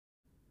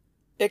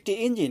একটি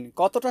ইঞ্জিন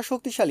কতটা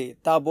শক্তিশালী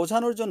তা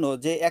বোঝানোর জন্য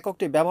যে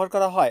এককটি ব্যবহার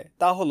করা হয়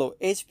তা হলো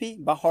এইচপি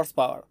বা হর্স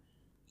পাওয়ার।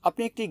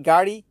 আপনি একটি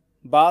গাড়ি,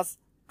 বাস,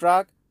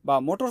 ট্রাক বা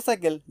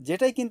মোটরসাইকেল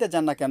যেটাই কিনতে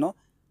যান না কেন,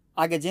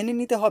 আগে জেনে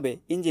নিতে হবে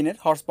ইঞ্জিনের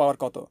হর্স পাওয়ার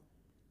কত।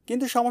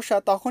 কিন্তু সমস্যা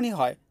তখনই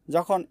হয়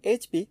যখন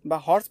এইচপি বা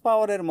হর্স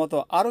পাওয়ারের মতো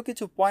আরও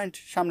কিছু পয়েন্ট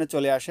সামনে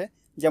চলে আসে,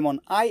 যেমন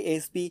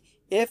আইএসপি,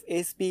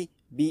 এফএসপি,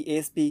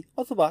 বিএসপি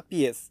অথবা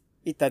পিএস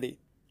ইত্যাদি।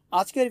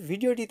 আজকের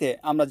ভিডিওটিতে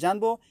আমরা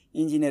জানব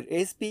ইঞ্জিনের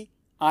এইচপি,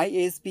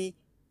 আইএসপি,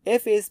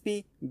 এফএসপি,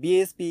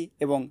 বিএসপি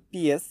এবং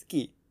পিএস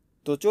কি।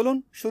 তো চলুন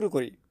শুরু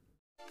করি।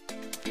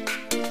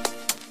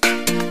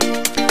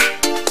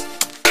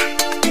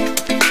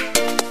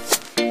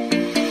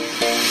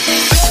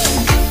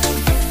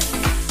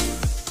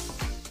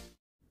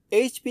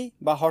 এইচপি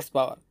বা হর্স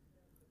পাওয়ার।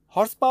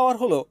 হর্স পাওয়ার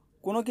হলো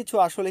কোনো কিছু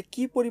আসলে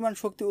কি পরিমাণ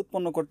শক্তি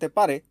উৎপন্ন করতে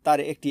পারে তার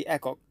একটি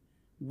একক।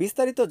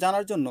 বিস্তারিত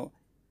জানার জন্য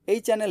এই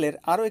চ্যানেলের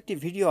আরও একটি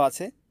ভিডিও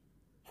আছে,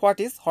 হোয়াট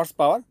ইজ হর্স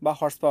পাওয়ার বা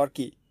হর্স পাওয়ার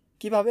কি,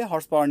 কীভাবে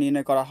হর্স পাওয়ার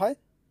নির্ণয় করা হয়,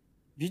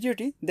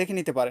 ভিডিওটি দেখে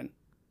নিতে পারেন।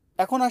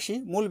 এখন আসি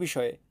মূল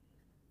বিষয়ে।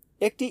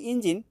 একটি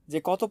ইঞ্জিন যে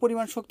কত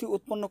পরিমাণ শক্তি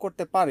উৎপন্ন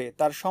করতে পারে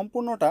তার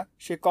সম্পূর্ণটা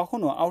সে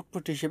কখনো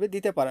আউটপুট হিসেবে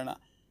দিতে পারে না।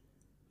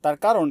 তার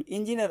কারণ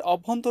ইঞ্জিনের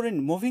অভ্যন্তরীণ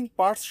মুভিং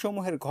পার্টস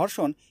সমূহের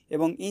ঘর্ষণ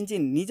এবং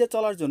ইঞ্জিন নিজে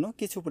চলার জন্য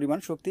কিছু পরিমাণ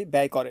শক্তি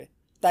ব্যয় করে।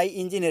 তাই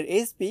ইঞ্জিনের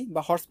এইচপি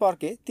বা হর্স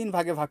পাওয়ারকে 3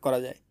 ভাগে ভাগ করা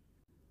যায়।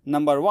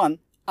 নাম্বার 1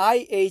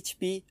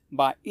 IHP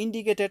বা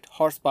indicated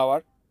horse power,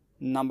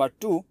 number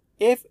 2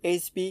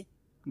 FHP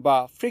বা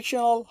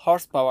ফ্রিকশনাল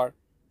হর্স পাওয়ার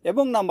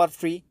এবং নাম্বার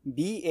 3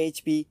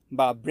 BHP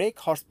বা ব্রেক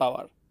হর্স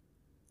পাওয়ার।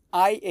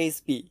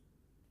 IHP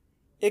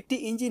একটি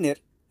ইঞ্জিনের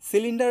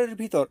সিলিন্ডারের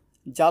ভিতর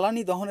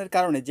জ্বালানি দহনের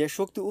কারণে যে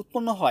শক্তি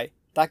উৎপন্ন হয়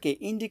তাকে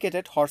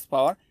ইন্ডিকেটেড হর্স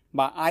পাওয়ার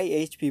বা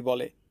IHP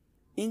বলে।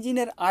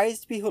 ইঞ্জিনের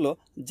IHP হল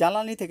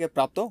জ্বালানি থেকে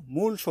প্রাপ্ত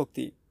মূল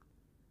শক্তি।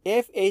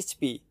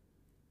 FHP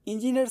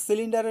ইঞ্জিনের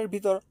সিলিন্ডারের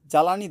ভিতর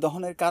জ্বালানি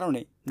দহনের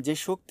কারণে যে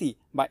শক্তি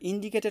বা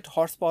ইন্ডিকেটেড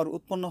হর্স পাওয়ার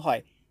উৎপন্ন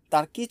হয়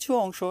তার কিছু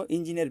অংশ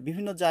ইঞ্জিনের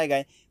বিভিন্ন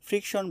জায়গায়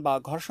ফ্রিকশন বা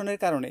ঘর্ষণের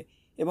কারণে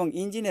এবং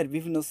ইঞ্জিনের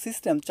বিভিন্ন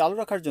সিস্টেম চালু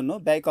রাখার জন্য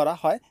ব্যয় করা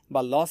হয়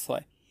বা লস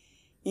হয়।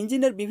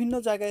 ইঞ্জিনের বিভিন্ন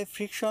জায়গায়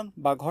ফ্রিকশন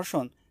বা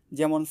ঘর্ষণ,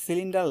 যেমন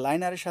সিলিন্ডার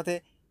লাইনারের সাথে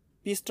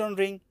piston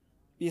ring,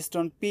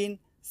 piston pin,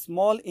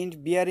 small and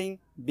bearing,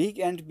 big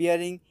and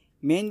bearing,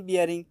 main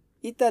bearing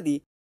ইত্যাদি।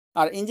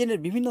 আর ইঞ্জিনের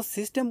বিভিন্ন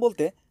সিস্টেম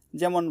বলতে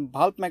যেমন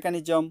valve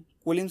mechanism,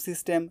 cooling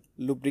system,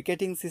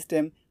 lubricating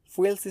system,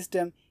 fuel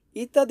system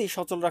ইত্যাদি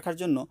সচল রাখার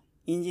জন্য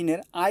ইঞ্জিনের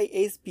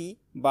IHP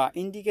বা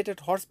ইন্ডিকেটেড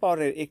হর্স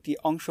পাওয়ারের একটি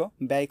অংশ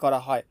ব্যয় করা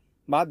হয়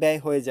বা ব্যয়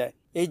হয়ে যায়।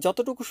 এই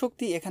যতটুকু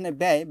শক্তি এখানে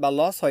ব্যয় বা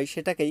লস হয়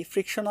সেটাকেই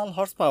ফ্রিকশনাল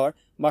হর্স পাওয়ার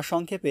বা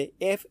সংক্ষেপে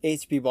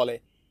FHP বলে।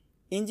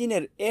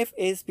 ইঞ্জিনের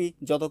FHP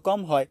যত কম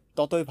হয়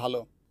ততই ভালো।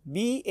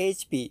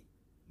 BHP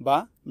বা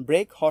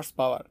ব্রেক হর্স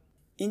পাওয়ার।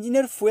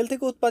 ইঞ্জিনের ফুয়েল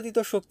থেকে উৎপাদিত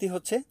শক্তি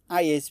হচ্ছে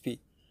IHP।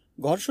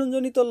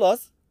 ঘর্ষণজনিত লস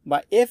বা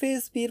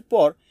FHPর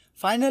পর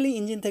ফাইনালি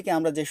ইঞ্জিন থেকে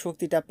আমরা যে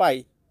শক্তিটা পাই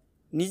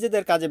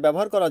নিজেদের কাজে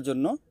ব্যবহার করার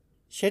জন্য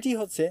সেটি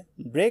হচ্ছে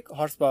ব্রেক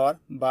হর্স পাওয়ার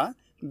বা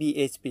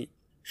BHP।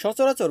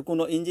 সচরাচর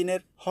কোনো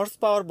ইঞ্জিনের হর্স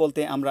পাওয়ার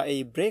বলতে আমরা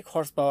এই ব্রেক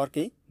হর্স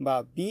পাওয়ারকেই বা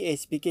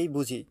BHPকেই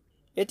বুঝি।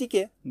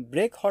 এটিকে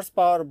ব্রেক হর্স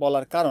পাওয়ার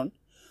বলার কারণ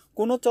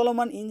কোনো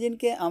চলমান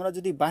ইঞ্জিনকে আমরা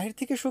যদি বাহির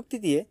থেকে শক্তি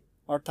দিয়ে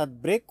অর্থাৎ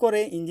ব্রেক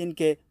করে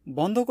ইঞ্জিনকে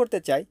বন্ধ করতে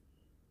চাই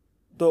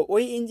তো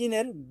ওই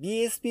ইঞ্জিনের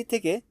BHP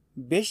থেকে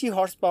বেশি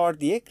হর্স পাওয়ার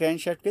দিয়ে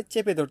ক্র্যাঙ্কশ্যাফটকে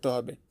চেপে ধরতে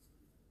হবে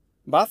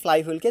বা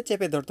ফ্লাইহুইলকে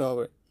চেপে ধরতে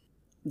হবে।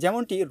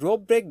 যেমনটি রোপ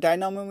ব্রেক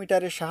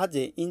ডাইনামোমিটারের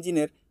সাহায্যে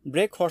ইঞ্জিনের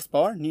ব্রেক হর্স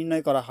পাওয়ার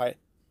নির্ণয় করা হয়।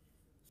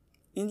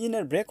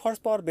 ইঞ্জিনের ব্রেক হর্স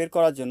পাওয়ার বের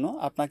করার জন্য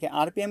আপনাকে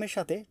RPM এর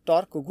সাথে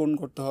টর্ক গুণ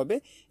করতে হবে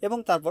এবং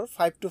তারপর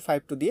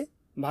 5-5 দিয়ে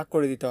ভাগ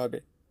করে দিতে হবে।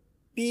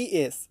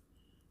 PS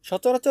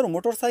সচরাচর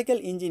মোটরসাইকেল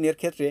ইঞ্জিনের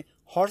ক্ষেত্রে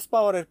হর্স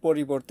পাওয়ারের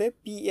পরিবর্তে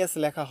PS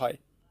লেখা হয়।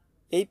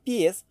 এই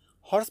PS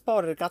হর্স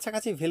পাওয়ারের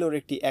কাছাকাছি ভ্যালুর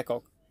একটি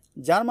একক।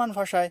 জার্মান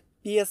ভাষায়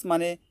PS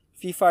মানে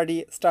ফিফার্ডি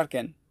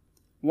স্টারকেন।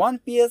 1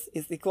 PS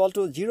is equal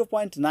to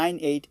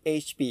 0.98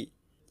 HP,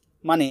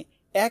 মানে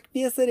 1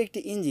 PS এর একটি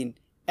ইঞ্জিন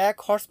 1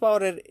 হর্স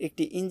পাওয়ারের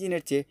একটি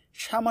ইঞ্জিনের চেয়ে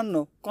সামান্য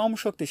কম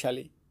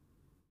শক্তিশালী।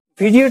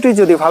 ভিডিওটি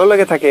যদি ভালো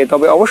লাগে থাকে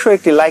তবে অবশ্যই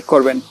একটি লাইক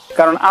করবেন,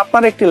 কারণ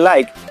আপনার একটি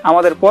লাইক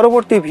আমাদের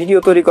পরবর্তী ভিডিও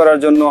তৈরি করার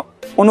জন্য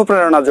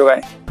অনুপ্রেরণা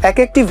যোগায়।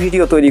 একটি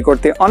ভিডিও তৈরি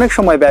করতে অনেক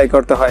সময় ব্যয়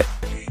করতে হয়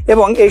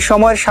এবং এই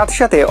সময়ের সাথে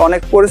সাথে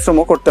অনেক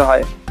পরিশ্রমও করতে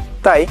হয়।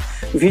 তাই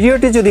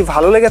ভিডিওটি যদি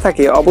ভালো লেগে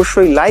থাকে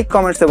অবশ্যই লাইক,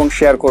 কমেন্টস এবং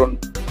শেয়ার করুন।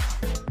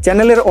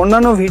 চ্যানেলের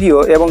অন্যান্য ভিডিও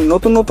এবং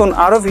নতুন নতুন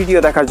আরও ভিডিও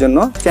দেখার জন্য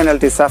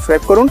চ্যানেলটি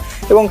সাবস্ক্রাইব করুন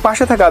এবং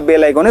পাশে থাকা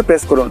বেল আইকনে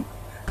প্রেস করুন।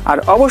 আর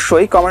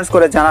অবশ্যই কমেন্টস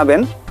করে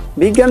জানাবেন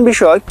বিজ্ঞান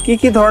বিষয়ক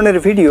কী ধরনের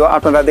ভিডিও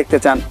আপনারা দেখতে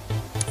চান।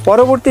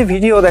 পরবর্তী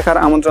ভিডিও দেখার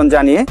আমন্ত্রণ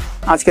জানিয়ে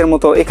আজকের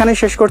মতো এখানেই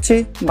শেষ করছি।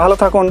 ভালো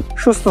থাকুন,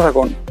 সুস্থ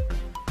থাকুন।